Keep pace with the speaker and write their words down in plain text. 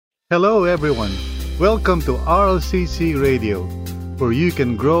Hello, everyone. Welcome to RLCC Radio, where you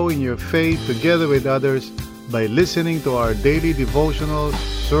can grow in your faith together with others by listening to our daily devotionals,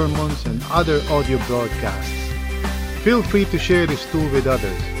 sermons, and other audio broadcasts. Feel free to share this tool with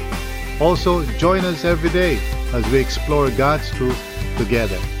others. Also, join us every day as we explore God's truth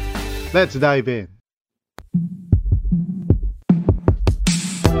together. Let's dive in.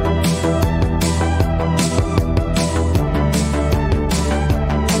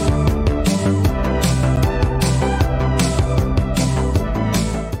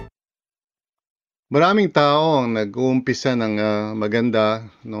 Maraming tao ang nag-uumpisa ng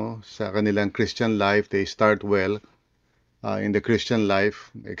maganda sa kanilang Christian life. They start well in the Christian life.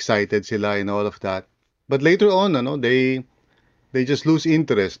 Excited sila and all of that. But later on, they just lose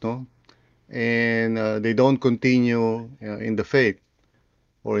interest, and they don't continue in the faith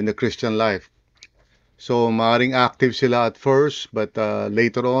or in the Christian life. So, maaring active sila at first, but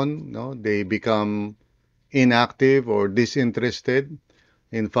later on, they become inactive or disinterested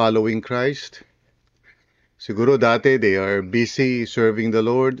in following Christ. Siguro dati they are busy serving the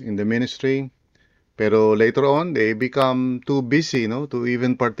Lord in the ministry, pero later on they become too busy, to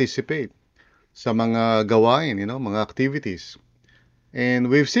even participate sa mga gawain, mga activities. And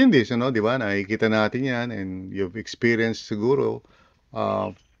we've seen this, di ba? Nakikita natin yan, and you've experienced siguro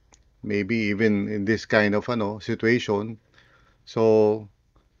maybe even in this kind of situation. So,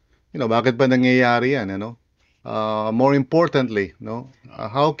 bakit ba nangyayari yan, more importantly,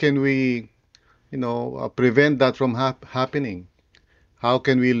 how can we prevent that from happening? How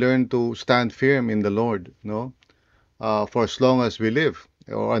can we learn to stand firm in the Lord, for as long as we live,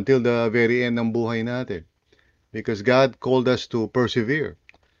 or until the very end ng buhay natin? Because God called us to persevere.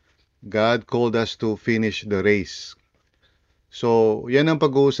 God called us to finish the race. So, yan ang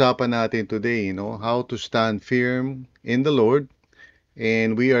pag-uusapan natin today, how to stand firm in the Lord.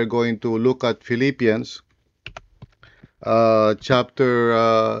 And we are going to look at Philippians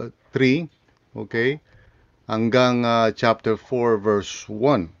chapter 3, okay, hanggang chapter 4 verse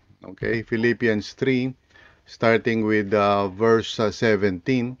 1. Okay, Philippians 3 starting with verse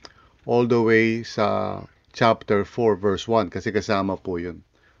 17 all the way sa chapter 4 verse 1 kasi kasama po yun.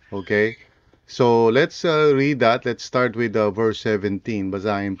 Okay, so let's read that. Let's start with verse 17.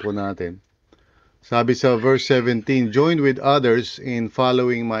 Basahin po natin. Sabi sa verse 17, "Join with others in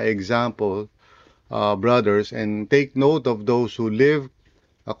following my example, brothers, and take note of those who live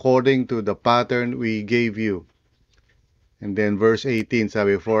according to the pattern we gave you." And then verse 18,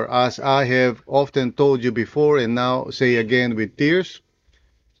 sabi, "For as I have often told you before and now say again with tears,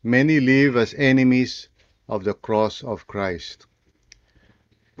 many live as enemies of the cross of Christ."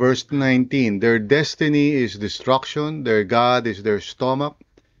 Verse 19, "Their destiny is destruction, their God is their stomach,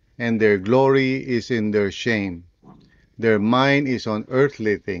 and their glory is in their shame. Their mind is on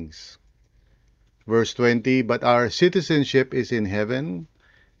earthly things." Verse 20, "But our citizenship is in heaven,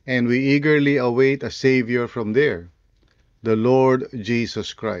 and we eagerly await a Savior from there, the Lord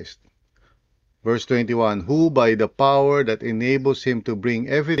Jesus Christ." Verse 21, "Who by the power that enables him to bring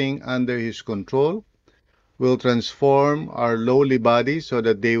everything under his control will transform our lowly bodies so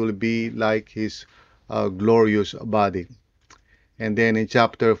that they will be like his glorious body." And then in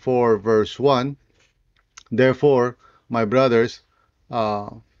chapter 4 verse 1, "Therefore, my brothers,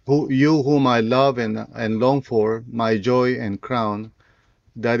 whom I love and long for, my joy and crown,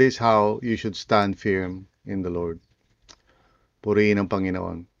 that is how you should stand firm in the Lord." Purihin ang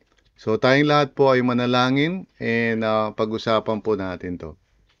Panginoon. So tayong lahat po ay manalangin and pag-usapan po natin to.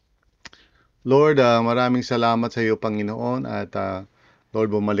 Lord, maraming salamat sa iyo, Panginoon, at Lord,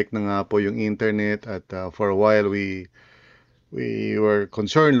 bumalik na nga po yung internet at for a while we were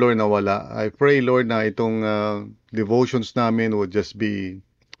concerned, Lord, na wala. I pray, Lord, na itong devotions namin would just be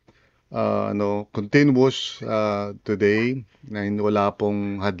continuous today, na wala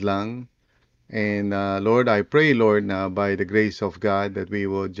pong hadlang. And Lord, I pray, Lord, na by the grace of God that we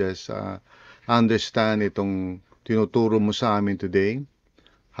will just understand itong tinuturo mo sa amin today,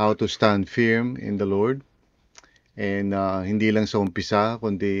 how to stand firm in the Lord. And hindi lang sa umpisa,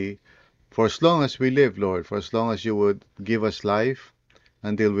 kundi for as long as we live, Lord, for as long as you would give us life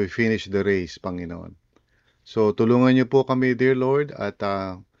until we finish the race, Panginoon. So tulungan niyo po kami, dear Lord, at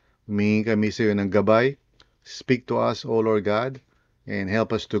humingi kami sa iyo ng gabay. Speak to us, O Lord God, and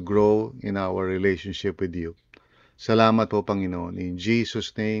help us to grow in our relationship with you. Salamat po, Panginoon. In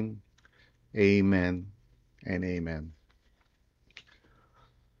Jesus' name, amen and amen.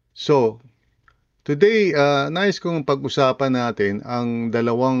 So, today, nais kong pag-usapan natin ang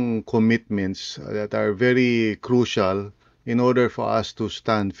dalawang commitments that are very crucial in order for us to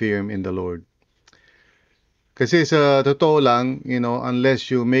stand firm in the Lord. Kasi sa totoo lang,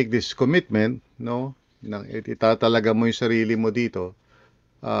 unless you make this commitment, na itatalaga mo yung sarili mo dito,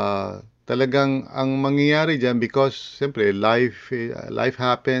 talagang ang mangyayari diyan because siyempre life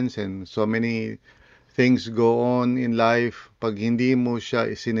happens and so many things go on in life. Pag hindi mo siya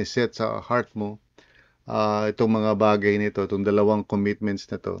isiniset sa heart mo, itong mga bagay nito, itong dalawang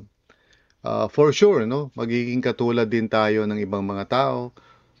commitments na to, for sure, magiging katulad din tayo ng ibang mga tao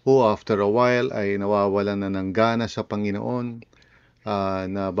who after a while ay nawawalan na ng gana sa Panginoon,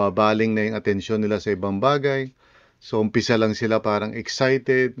 nababaling na yung atensyon nila sa ibang bagay. So, umpisa lang sila parang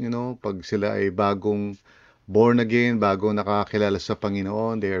excited, pag sila ay bagong born again, bagong nakakilala sa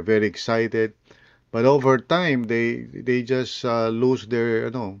Panginoon, they are very excited. But over time, they just lose their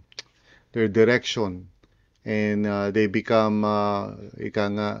direction, and they become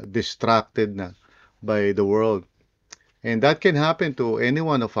distracted na by the world. And that can happen to any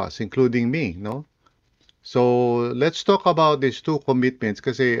one of us, including me, no? So, let's talk about these two commitments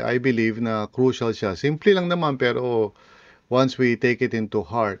kasi I believe na crucial siya. Simple lang naman pero once we take it into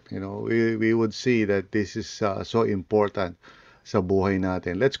heart, we would see that this is so important sa buhay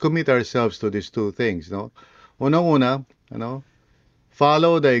natin. Let's commit ourselves to these two things, no? Unang-una,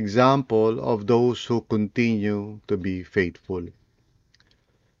 follow the example of those who continue to be faithful.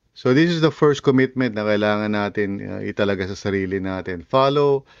 So this is the first commitment na kailangan natin italaga sa sarili natin.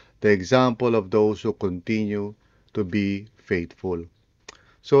 Follow the example of those who continue to be faithful.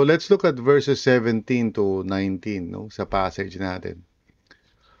 So let's look at verses 17 to 19, sa passage natin.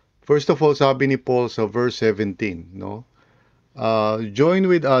 First of all, sabi ni Paul sa verse 17, join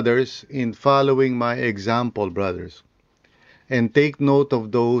with others in following my example, brothers, and take note of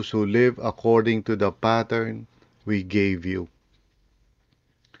those who live according to the pattern we gave you.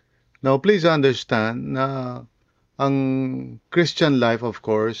 Now, please understand na ang Christian life, of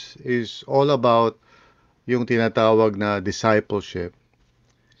course, is all about yung tinatawag na discipleship.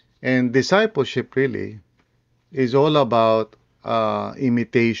 And discipleship really is all about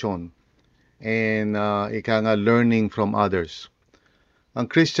imitation and learning from others. Ang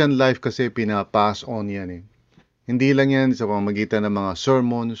Christian life kasi pinapass on yan eh. Hindi lang yan sa pamamagitan ng mga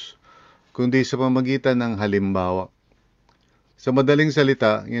sermons, kundi sa pamamagitan ng halimbawa. Sa madaling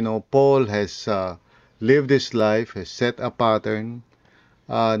salita, Paul has lived his life, has set a pattern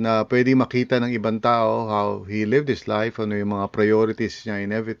na pwede makita ng ibang tao how he lived his life, ano yung mga priorities niya and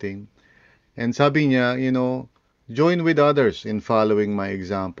everything. And sabi niya, join with others in following my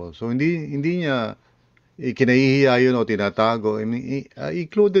example. So hindi niya ikinahihiya yun o tinatago. I mean,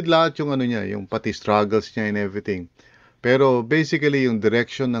 included lahat yung yung pati struggles niya and everything. Pero basically yung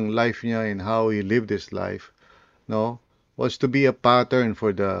direction ng life niya and how he lived his life, was to be a pattern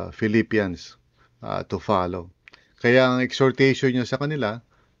for the Philippians to follow. Kaya ang exhortation niya sa kanila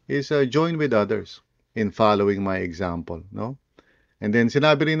is join with others in following my example, And then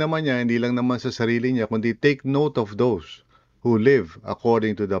sinabi rin naman niya, hindi lang naman sa sarili niya, kundi take note of those who live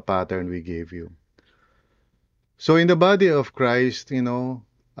according to the pattern we gave you. So in the body of Christ,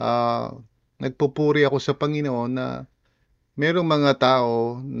 nagpupuri ako sa Panginoon na merong mga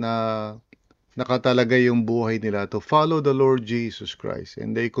tao na nakatalagay yung buhay nila to follow the Lord Jesus Christ,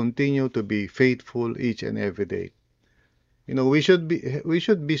 and they continue to be faithful each and every day. We should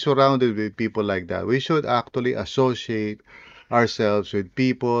be surrounded with people like that. We should actually associate ourselves with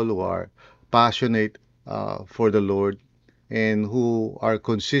people who are passionate for the Lord and who are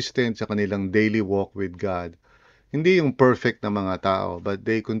consistent sa kanilang daily walk with God. Hindi yung perfect na mga tao, but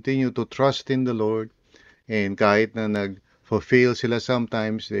they continue to trust in the Lord, and kahit na nag-fail sila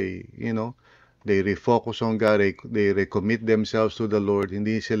sometimes, they refocus on God, they recommit themselves to the Lord,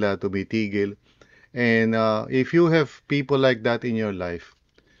 hindi sila tumitigil. And if you have people like that in your life,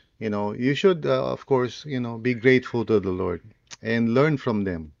 you should, of course, be grateful to the Lord and learn from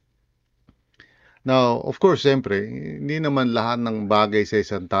them. Now, of course, siyempre, hindi naman lahat ng bagay sa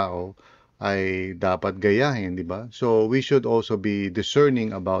isang tao ay dapat gayahin, di ba? So, we should also be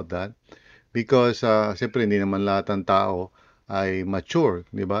discerning about that because, siyempre, hindi naman lahat ng tao ay mature,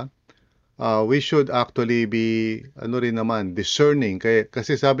 di ba? We should actually be discerning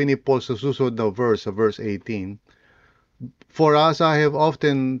kasi sabi ni Paul sa susunod na verse 18, for as I have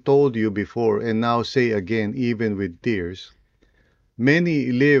often told you before and now say again even with tears,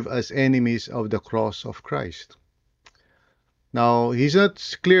 many live as enemies of the cross of Christ. Now, he's not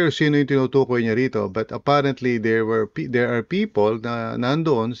clear sino yung tinutukoy niya rito, but apparently there are people na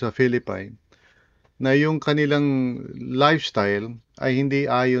nandoon sa Philippi na yung kanilang lifestyle ay hindi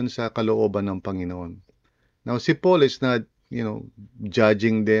ayon sa kalooban ng Panginoon. Now, si Paul is not,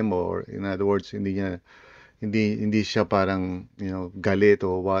 judging them, or in other words, hindi siya parang, galit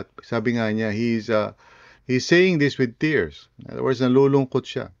or what. Sabi nga niya, he's He's saying this with tears. In other words, nalulungkot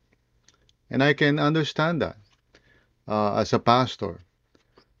siya. And I can understand that as a pastor.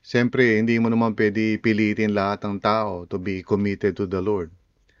 Siyempre, hindi mo naman pwede pilitin lahat ng tao to be committed to the Lord.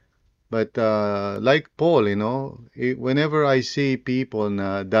 But like Paul, whenever I see people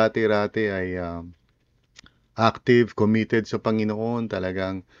na dati-rati ay active, committed sa Panginoon,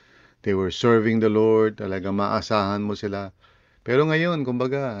 talagang they were serving the Lord, talagang maasahan mo sila. Pero ngayon,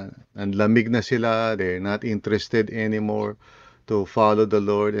 kumbaga, nanlamig na sila, they're not interested anymore to follow the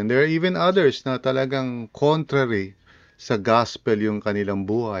Lord. And there are even others na talagang contrary sa gospel yung kanilang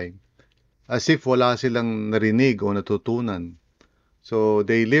buhay. As if wala silang narinig o natutunan. So,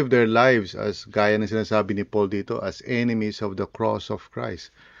 they live their lives as, gaya ng sinasabi ni Paul dito, as enemies of the cross of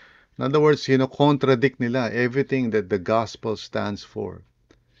Christ. In other words, contradict nila everything that the gospel stands for.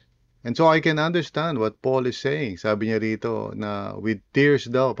 And so I can understand what Paul is saying. Sabi niya rito na with tears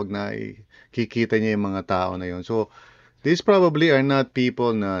daw pag nakikita niya yung mga tao na yun. So, these probably are not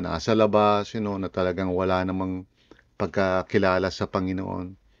people na nasa labas, na talagang wala namang pagkakilala sa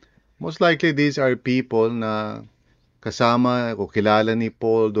Panginoon. Most likely, these are people na kasama o kilala ni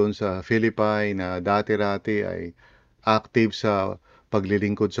Paul doon sa Philippi na dati-rati ay active sa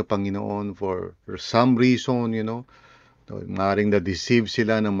paglilingkod sa Panginoon for some reason, maring na-deceive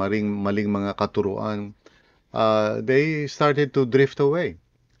sila ng maling mga katuruan. They started to drift away.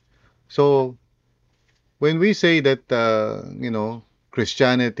 So, when we say that,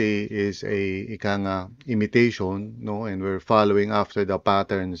 Christianity is a imitation, and we're following after the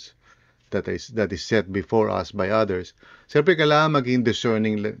patterns that is set before us by others, siyempre kailangan maging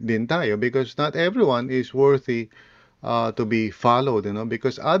discerning din tayo because not everyone is worthy to be followed,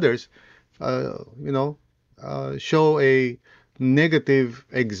 because others, show a negative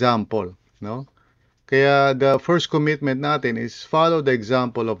example, Kaya the first commitment natin is follow the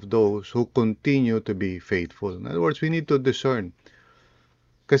example of those who continue to be faithful. In other words, we need to discern.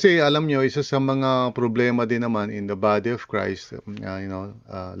 Kasi alam nyo, isa sa mga problema din naman in the body of Christ,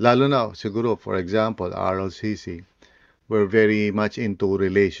 lalo na siguro, for example, RLCC, we're very much into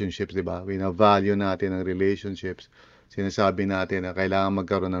relationships, di ba? Wina-value natin ang relationships. Sinasabi natin na kailangan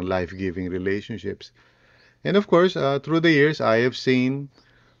magkaroon ng life-giving relationships. And of course, through the years, I have seen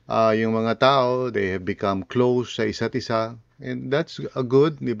yung mga tao, they have become close sa isa't isa. And that's a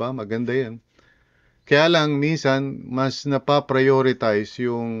good, di ba? Maganda yan. Kaya lang, minsan, mas napaprioritize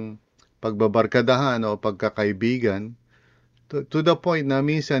yung pagbabarkadahan o pagkakaibigan to the point na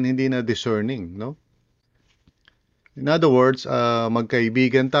minsan hindi na discerning, no? In other words,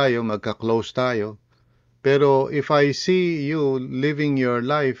 magkaibigan tayo, magka-close tayo. Pero if I see you living your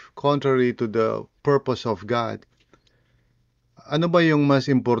life contrary to the purpose of God, ano ba yung mas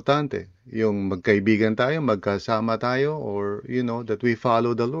importante? Yung magkaibigan tayo, magkasama tayo, or, that we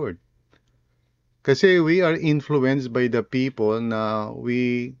follow the Lord? Kasi we are influenced by the people na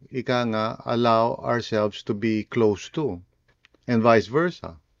we, allow ourselves to be close to. And vice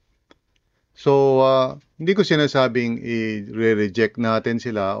versa. So, hindi ko sinasabing i-reject natin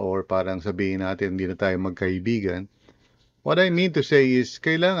sila or parang sabihin natin hindi na tayo magkaibigan. What I mean to say is,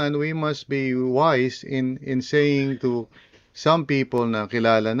 kailangan we must be wise in saying to some people na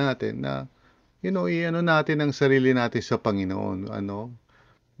kilala natin na, i-ano natin ang sarili natin sa Panginoon,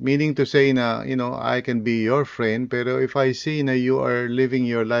 Meaning to say na, I can be your friend, pero if I see na you are living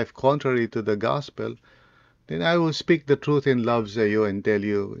your life contrary to the gospel, then I will speak the truth in love sa you and tell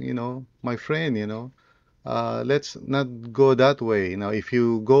you, my friend, let's not go that way. Now, if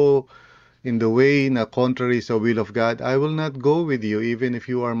you go in the way na contrary sa will of God, I will not go with you even if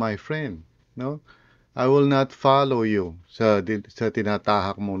you are my friend, no? I will not follow you sa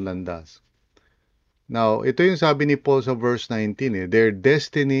tinatahak mong landas. Now, ito yung sabi ni Paul sa verse 19, their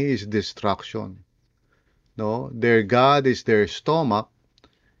destiny is destruction. No? Their God is their stomach,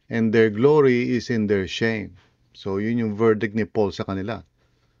 and their glory is in their shame. So, yun yung verdict ni Paul sa kanila.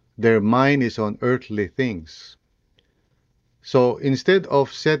 Their mind is on earthly things. So, instead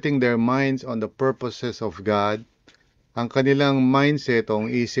of setting their minds on the purposes of God, ang kanilang mindset o ang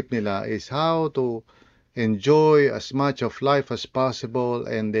isip nila is how to enjoy as much of life as possible,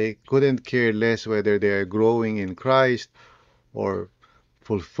 and they couldn't care less whether they are growing in Christ or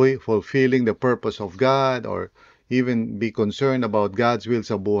fulfilling the purpose of God or even be concerned about God's will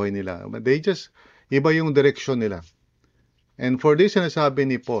sa buhay nila. But they just, iba yung direksyon nila. And for this, sinasabi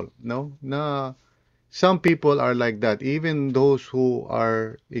ni Paul, na some people are like that, even those who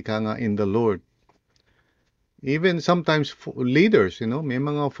are, in the Lord. Even sometimes leaders, may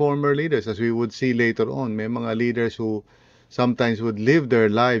mga former leaders, as we would see later on, may mga leaders who sometimes would live their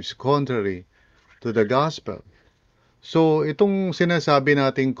lives contrary to the gospel. So, itong sinasabi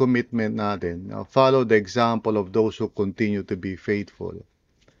nating commitment natin, follow the example of those who continue to be faithful.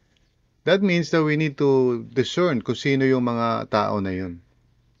 That means that we need to discern kung sino yung mga tao na yun.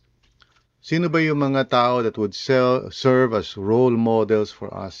 Sino ba yung mga tao that would serve as role models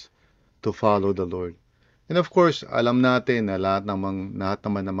for us to follow the Lord? And of course, alam natin na lahat naman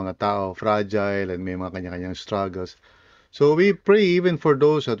ng mga tao fragile and may mga kanya-kanyang struggles. So we pray even for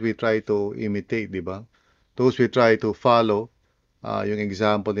those that we try to imitate, di ba? Those we try to follow, yung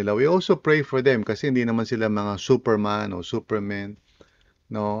example nila. We also pray for them kasi hindi naman sila mga superman o supermen,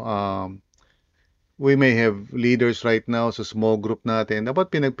 no? We may have leaders right now sa small group natin.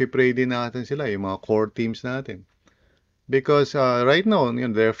 Dapat pinagpipray din natin sila, yung mga core teams natin. Because right now,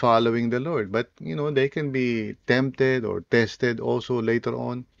 they're following the Lord. But, they can be tempted or tested also later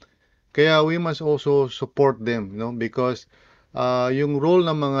on. Kaya we must also support them, because yung role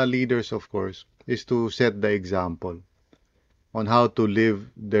ng mga leaders, of course, is to set the example on how to live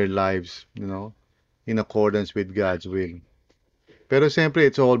their lives, in accordance with God's will. Pero siyempre,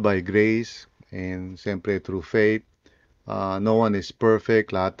 it's all by grace and siyempre through faith. No one is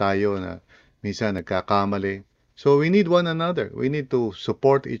perfect. Lahat tayo na minsan nagkakamali. So we need one another. We need to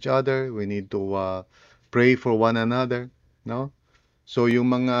support each other. We need to pray for one another, no? So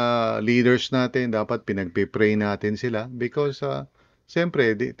yung mga leaders natin, dapat pinagpipray natin sila because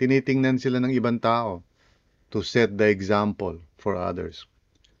siyempre, tinitingnan sila ng ibang tao to set the example for others.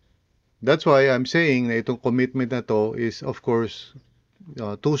 That's why I'm saying na itong commitment na to is, of course,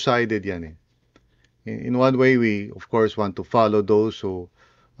 two-sided yan eh. In one way, we, of course, want to follow those who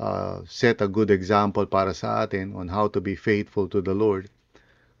set a good example para sa atin on how to be faithful to the Lord.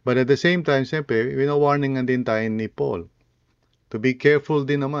 But at the same time, siyempre, winawarningan din tayo ni Paul to be careful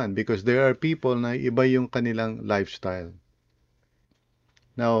din naman because there are people na iba yung kanilang lifestyle.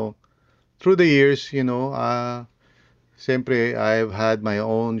 Now, through the years, siyempre, I've had my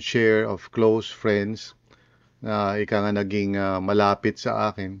own share of close friends na ika nga naging malapit sa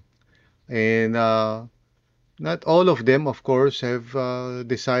akin. And not all of them, of course, have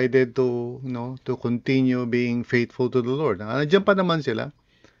decided to, to continue being faithful to the Lord. Nandiyan pa naman sila.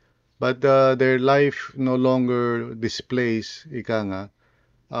 But their life no longer displays, ika nga,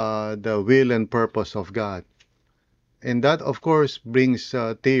 the will and purpose of God. And that, of course, brings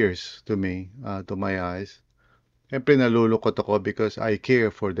tears to me, to my eyes. Siyempre, nalulukot ako because I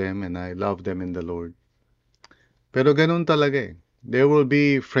care for them and I love them in the Lord. Pero ganun talaga eh. There will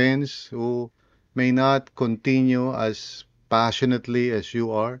be friends who may not continue as passionately as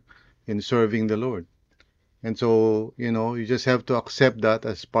you are in serving the Lord. And so, you just have to accept that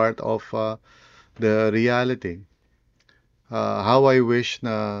as part of the reality. How I wish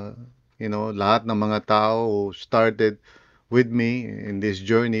na, lahat ng mga tao who started with me in this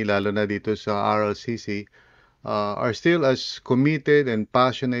journey, lalo na dito sa RLCC, are still as committed and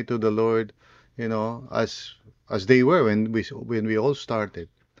passionate to the Lord, as they were when we all started.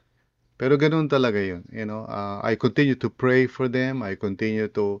 Pero ganun talaga yun, I continue to pray for them, I continue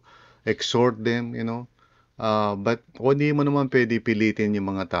to exhort them, but hindi mo naman pwede pilitin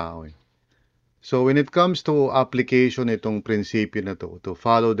yung mga tao eh. So when it comes to application itong prinsipyo na to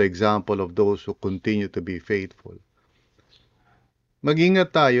follow the example of those who continue to be faithful, mag-ingat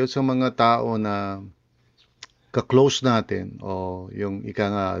tayo sa mga tao na ka-close natin o yung ika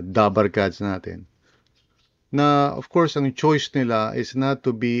nga dabarkads natin. Na of course ang choice nila is not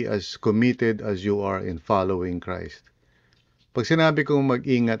to be as committed as you are in following Christ. Pag sinabi kong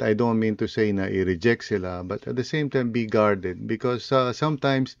mag-ingat, I don't mean to say na i-reject sila, but at the same time be guarded because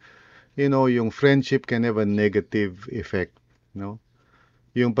sometimes yung friendship can have a negative effect,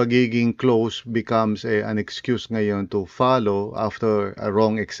 Yung pagiging close becomes an excuse ngayon to follow after a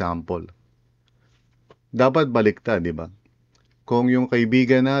wrong example. Dapat baliktad, di ba? Kung yung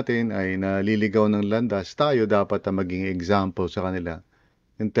kaibigan natin ay naliligaw ng landas, tayo dapat na maging example sa kanila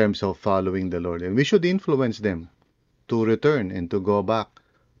in terms of following the Lord. And we should influence them to return and to go back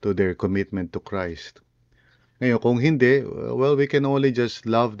to their commitment to Christ. Ngayon, kung hindi, well, we can only just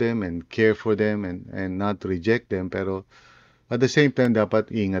love them and care for them and not reject them. Pero at the same time,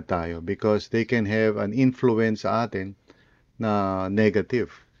 dapat ingat tayo because they can have an influence sa atin na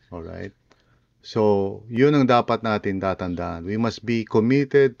negative. Alright? So, yun ang dapat natin tatandaan. We must be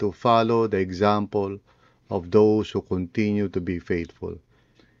committed to follow the example of those who continue to be faithful.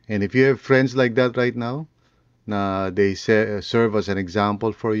 And if you have friends like that right now, na they serve as an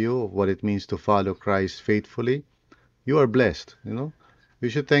example for you of what it means to follow Christ faithfully, you are blessed, You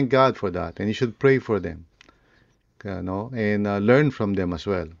should thank God for that and you should pray for them, and learn from them as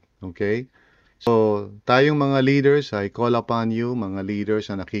well, okay? So, tayong mga leaders, I call upon you, mga leaders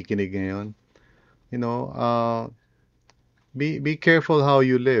na nakikinig ngayon, be careful how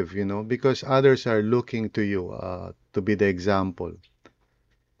you live, because others are looking to you to be the example.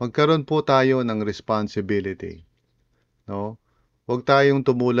 Magkaroon po tayo ng responsibility, no? Huwag tayong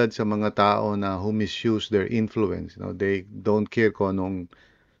tumulad sa mga tao na who misuse their influence, They don't care kung anong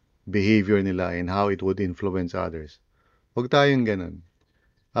behavior nila and how it would influence others. Huwag tayong ganun.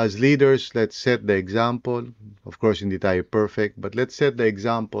 As leaders, let's set the example. Of course, hindi tayo perfect, but let's set the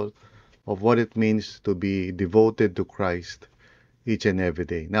example of what it means to be devoted to Christ each and every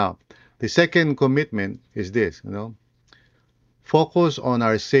day. Now, the second commitment is this, focus on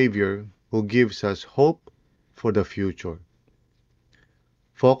our Savior who gives us hope for the future.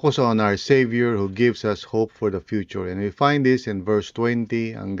 Focus on our Savior who gives us hope for the future. And we find this in verse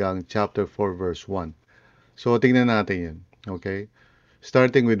 20 hanggang chapter 4, verse 1. So, tingnan natin yan. Okay?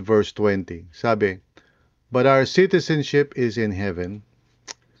 Starting with verse 20. Sabi, "But our citizenship is in heaven,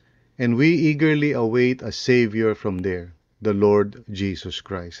 and we eagerly await a Savior from there, the Lord Jesus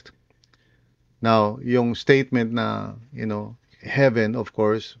Christ." Now, yung statement na, heaven, of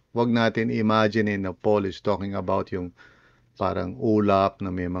course, wag natin imagine na Paul is talking about yung parang ulap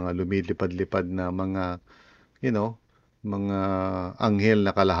na may mga lumilipad-lipad na mga, mga anghel na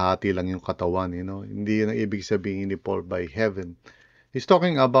kalahati lang yung katawan, Hindi yun ang ibig sabihin ni Paul by heaven. He's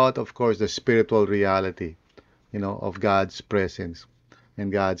talking about, of course, the spiritual reality, of God's presence and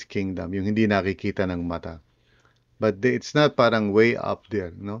God's kingdom, yung hindi nakikita ng mata. But it's not parang way up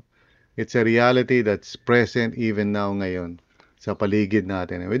there, It's a reality that's present even now ngayon sa paligid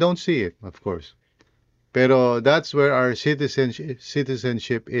natin. And we don't see it, of course. Pero that's where our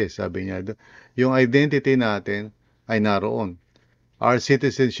citizenship is, sabi niya. Yung identity natin ay naroon. Our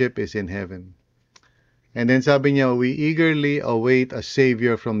citizenship is in heaven. And then sabi niya, we eagerly await a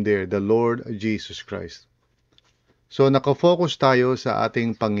Savior from there, the Lord Jesus Christ. So nakafocus tayo sa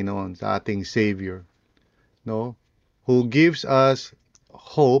ating Panginoon, sa ating Savior, who gives us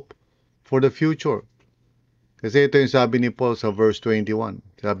hope for the future. Kasi ito yung sabi ni Paul sa verse 21.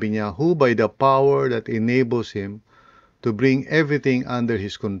 Sabi niya, who by the power that enables him to bring everything under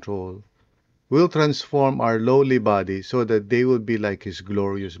his control will transform our lowly body so that they will be like his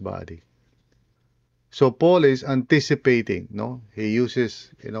glorious body. So Paul is anticipating, He uses,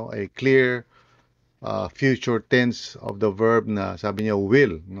 a clear future tense of the verb na sabi niya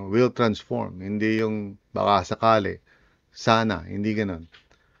will transform. Hindi yung baka sakali, sana, hindi ganun.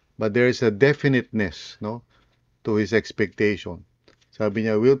 But there is a definiteness, to his expectation. Sabi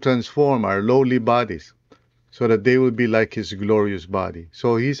niya, will transform our lowly bodies so that they will be like his glorious body.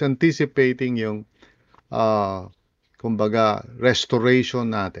 So he's anticipating yung kumbaga restoration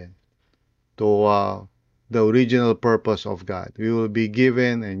natin to the original purpose of God. We will be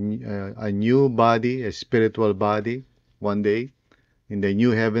given a new body, a spiritual body one day in the new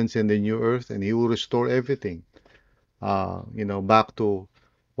heavens and the new earth, and he will restore everything back to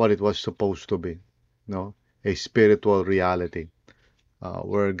what it was supposed to be, a spiritual reality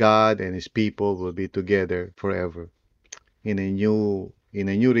where God and his people will be together forever in a new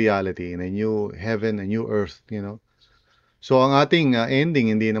reality, in a new heaven, a new earth, So ang ating ending,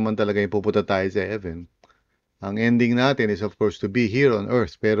 hindi naman talaga yung pupunta tayo sa heaven. Ang ending natin is of course to be here on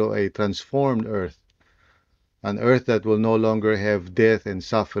earth, pero a transformed earth. An earth that will no longer have death and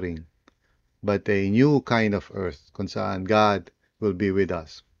suffering, but a new kind of earth kung saan God will be with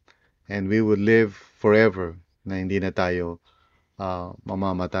us. And we will live forever na hindi na tayo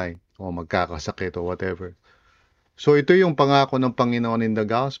mamamatay o magkakasakit o whatever. So ito yung pangako ng Panginoon in the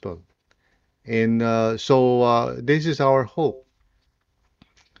gospel. And so this is our hope.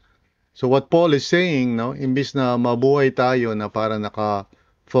 So what Paul is saying, imbis na mabuhay tayo na para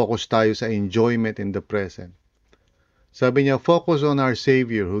naka-focus tayo sa enjoyment in the present. Sabi niya, focus on our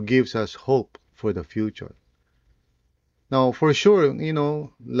Savior who gives us hope for the future. Now, for sure,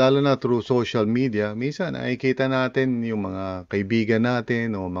 lalo na through social media, minsan nakikita natin yung mga kaibigan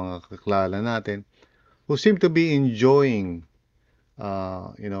natin o mga kakilala natin who seem to be enjoying,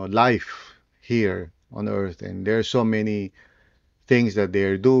 life here on earth. And there are so many things that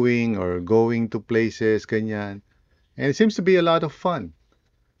they're doing or going to places, ganyan. And it seems to be a lot of fun.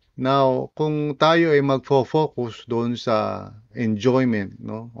 Now, kung tayo ay magfo-focus doon sa enjoyment,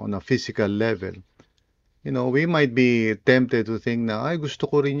 on a physical level, we might be tempted to think na, ay, gusto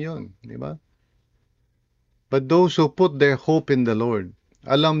ko rin yun, di ba? But those who put their hope in the Lord,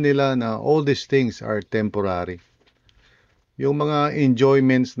 alam nila na all these things are temporary. Yung mga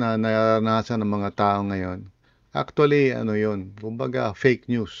enjoyments na naranasan ng mga tao ngayon, actually, yun, kumbaga fake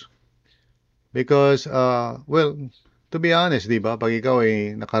news. Because, to be honest, di ba, pag ikaw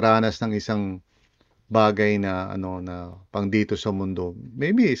ay nakaranas ng isang bagay na na pang dito sa mundo,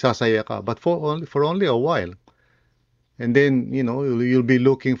 maybe sasaya ka, but for only a while. And then, you'll be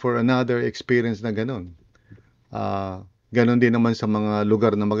looking for another experience na ganun. Ganon din naman sa mga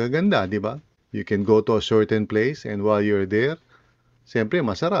lugar na magaganda, di ba? You can go to a certain place and while you're there, siyempre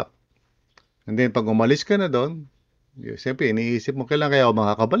masarap. And then pag umalis ka na doon, siyempre iniisip mo kailan kaya ako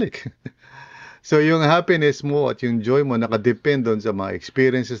makakabalik. So yung happiness mo at yung joy mo nakadepend doon sa mga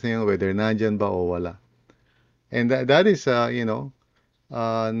experiences na yun, whether nandyan ba o wala. And that is,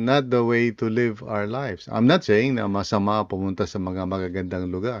 not the way to live our lives. I'm not saying na masama pumunta sa mga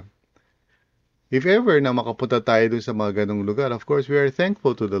magagandang lugar. If ever na makapunta tayo dun sa mga ganong lugar, of course, we are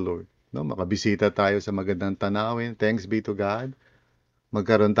thankful to the Lord. No? Makabisita tayo sa magandang tanawin, thanks be to God.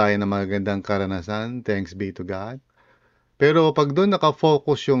 Magkaroon tayo ng magandang karanasan, thanks be to God. Pero pag doon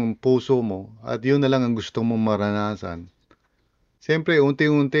nakafocus yung puso mo at yun na lang ang gusto mong maranasan, siyempre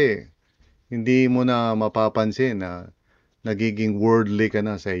unti-unti, hindi mo na mapapansin na nagiging worldly ka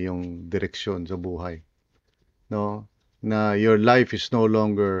na sa iyong direksyon sa buhay. No? Na your life is no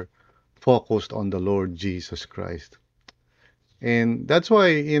longer focused on the Lord Jesus Christ. And that's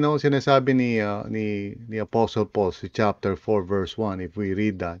why, sinasabi ni Apostle Paul sa chapter 4 verse 1, if we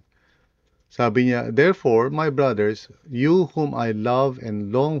read that. Sabi niya, therefore, my brothers, you whom I love and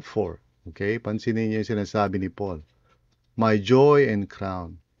long for, okay? Pansinin niyo yung sinasabi ni Paul. My joy and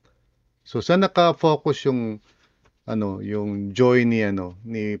crown. So, saan naka-focus yung joy ni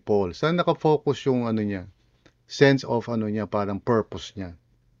Paul? Saan naka-focus yung niya? Sense of niya, parang purpose niya.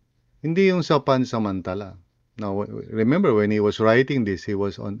 Hindi yung sa pansamantala. Now, remember when he was writing this, he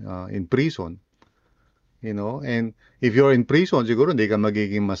was in prison. And if you're in prison, siguro hindi ka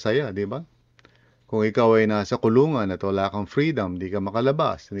magiging masaya, di ba? Kung ikaw ay nasa kulungan at wala kang freedom, hindi ka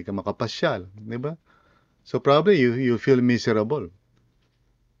makalabas, hindi ka makapasyal, di ba? So probably you feel miserable.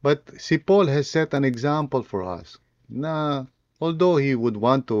 But si Paul has set an example for us na although he would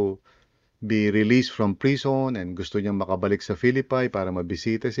want to be released from prison and gusto niyang makabalik sa Philippi para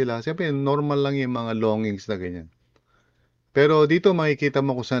mabisita sila. Siyempre, normal lang yung mga longings na ganyan. Pero dito makikita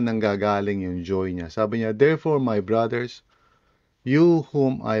mo kung saan nanggagaling yung joy niya. Sabi niya, therefore, my brothers, you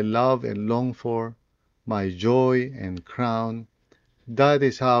whom I love and long for, my joy and crown, that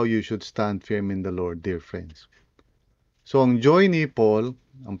is how you should stand firm in the Lord, dear friends. So, ang joy ni Paul,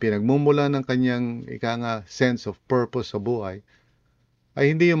 ang pinagmumula ng kanyang sense of purpose sa buhay, ay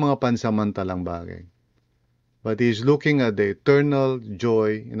hindi yung mga pansamantalang bagay. But he is looking at the eternal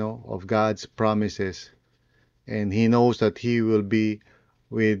joy, of God's promises. And he knows that he will be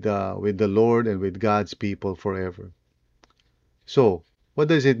with the Lord and with God's people forever. So,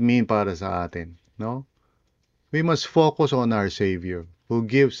 what does it mean para sa atin? No? We must focus on our Savior who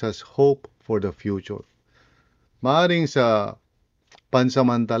gives us hope for the future. Maaring sa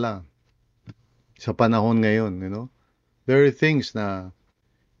pansamantala, sa panahon ngayon, there are things na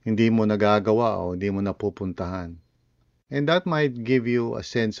hindi mo nagagawa o hindi mo napupuntahan. And that might give you a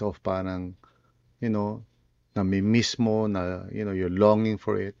sense of parang, nami-miss mo, na, you're longing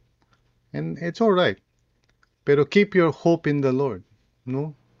for it. And it's all right. Pero keep your hope in the Lord.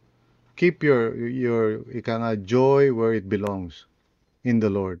 No? Keep your joy where it belongs, in the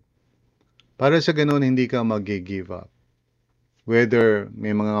Lord. Para sa ganun, hindi ka mag-give up. Whether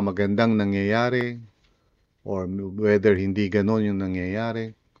may mga magandang nangyayari, or whether hindi ganun yung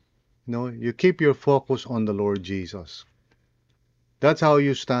nangyayari, you keep your focus on the Lord Jesus. That's how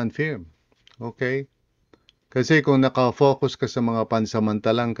you stand firm. Okay? Kasi kung naka-focus ka sa mga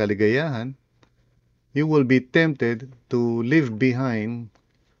pansamantalang kaligayahan, you will be tempted to leave behind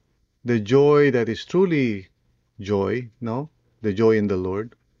the joy that is truly joy, the joy in the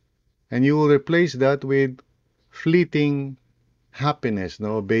Lord. And you will replace that with fleeting happiness,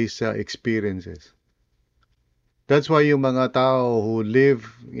 based sa experiences. That's why yung mga tao who live,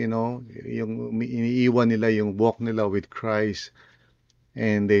 yung iniiwan nila yung walk nila with Christ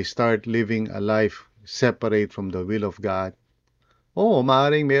and they start living a life separate from the will of God.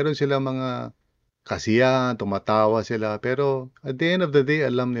 Maaaring meron sila mga kasiyahan, tumatawa sila, pero at the end of the day,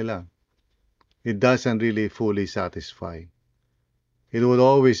 alam nila, it doesn't really fully satisfy. It will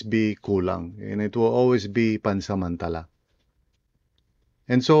always be kulang and it will always be pansamantala.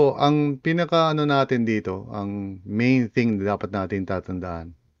 And so, ang natin dito, ang main thing na dapat natin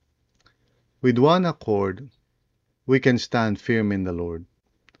tatandaan, with one accord, we can stand firm in the Lord.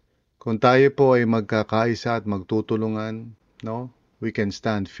 Kung tayo po ay magkakaisa at magtutulungan, we can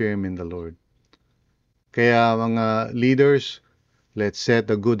stand firm in the Lord. Kaya mga leaders, let's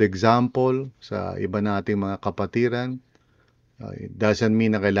set a good example sa iba nating mga kapatiran. It doesn't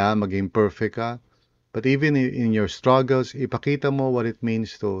mean na kailangan maging perfect ka. But even in your struggles, ipakita mo what it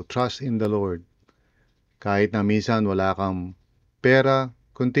means to trust in the Lord. Kahit na minsan wala kang pera,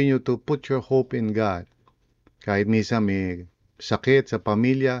 continue to put your hope in God. Kahit minsan may sakit sa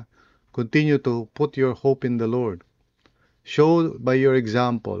pamilya, continue to put your hope in the Lord. Show by your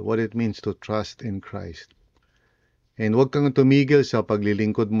example what it means to trust in Christ. And huwag kang tumigil sa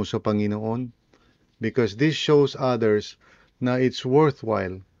paglilingkod mo sa Panginoon because this shows others na it's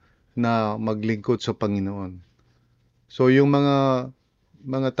worthwhile na maglingkod sa Panginoon. So yung mga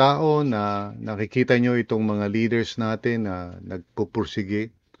tao na nakikita nyo itong mga leaders natin na nagpupursige,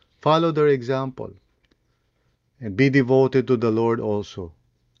 follow their example. And be devoted to the Lord also.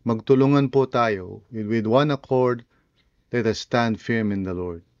 Magtulungan po tayo with one accord. Let us stand firm in the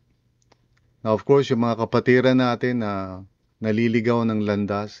Lord. Now, of course, yung mga kapatiran natin na naliligaw ng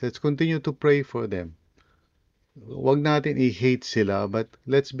landas, let's continue to pray for them. Huwag natin i-hate sila, but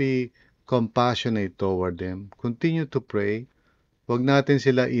let's be compassionate toward them. Continue to pray. Huwag natin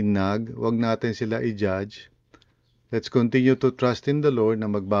sila inag, huwag natin sila i-judge. Let's continue to trust in the Lord na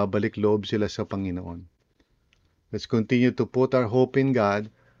magbabalik loob sila sa Panginoon. Let's continue to put our hope in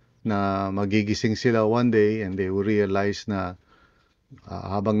God na magigising sila one day and they will realize na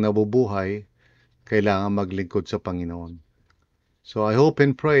habang nabubuhay, kailangan maglingkod sa Panginoon. So I hope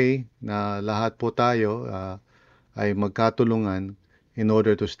and pray na lahat po tayo ay magkatulungan in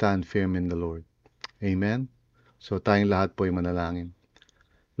order to stand firm in the Lord. Amen? So tayong lahat po ay manalangin.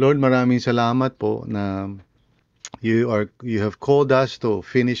 Lord, maraming salamat po na you have called us to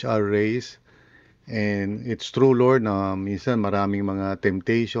finish our race. And it's true, Lord, na minsan maraming mga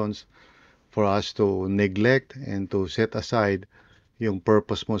temptations for us to neglect and to set aside yung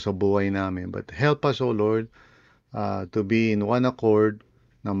purpose mo sa buhay namin. But help us, O Lord, to be in one accord,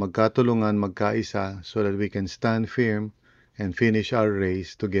 na magkatulungan, magkaisa, so that we can stand firm and finish our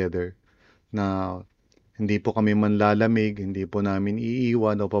race together. Na hindi po kami manlalamig, hindi po namin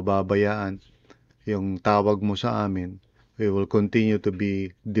iiwan o pababayaan yung tawag mo sa amin. We will continue to be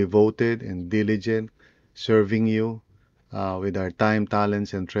devoted and diligent, serving you with our time,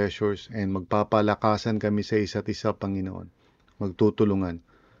 talents, and treasures, and magpapalakasan kami sa isa't isa, Panginoon. Magtutulungan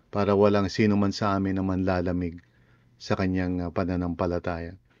para walang sino man sa amin na manlalamig sa kanyang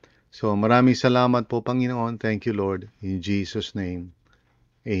pananampalataya. So maraming salamat po, Panginoon. Thank you, Lord. In Jesus' name,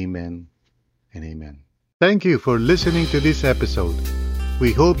 amen and amen. Thank you for listening to this episode.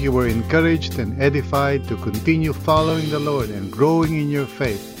 We hope you were encouraged and edified to continue following the Lord and growing in your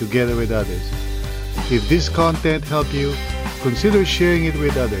faith together with others. If this content helped you, consider sharing it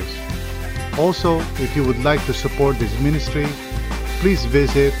with others. Also, if you would like to support this ministry, please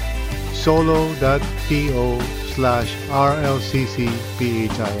visit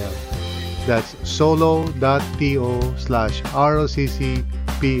solo.to/RLCCPHIL. That's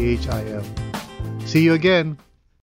solo.to/RLCCPHIL. See you again.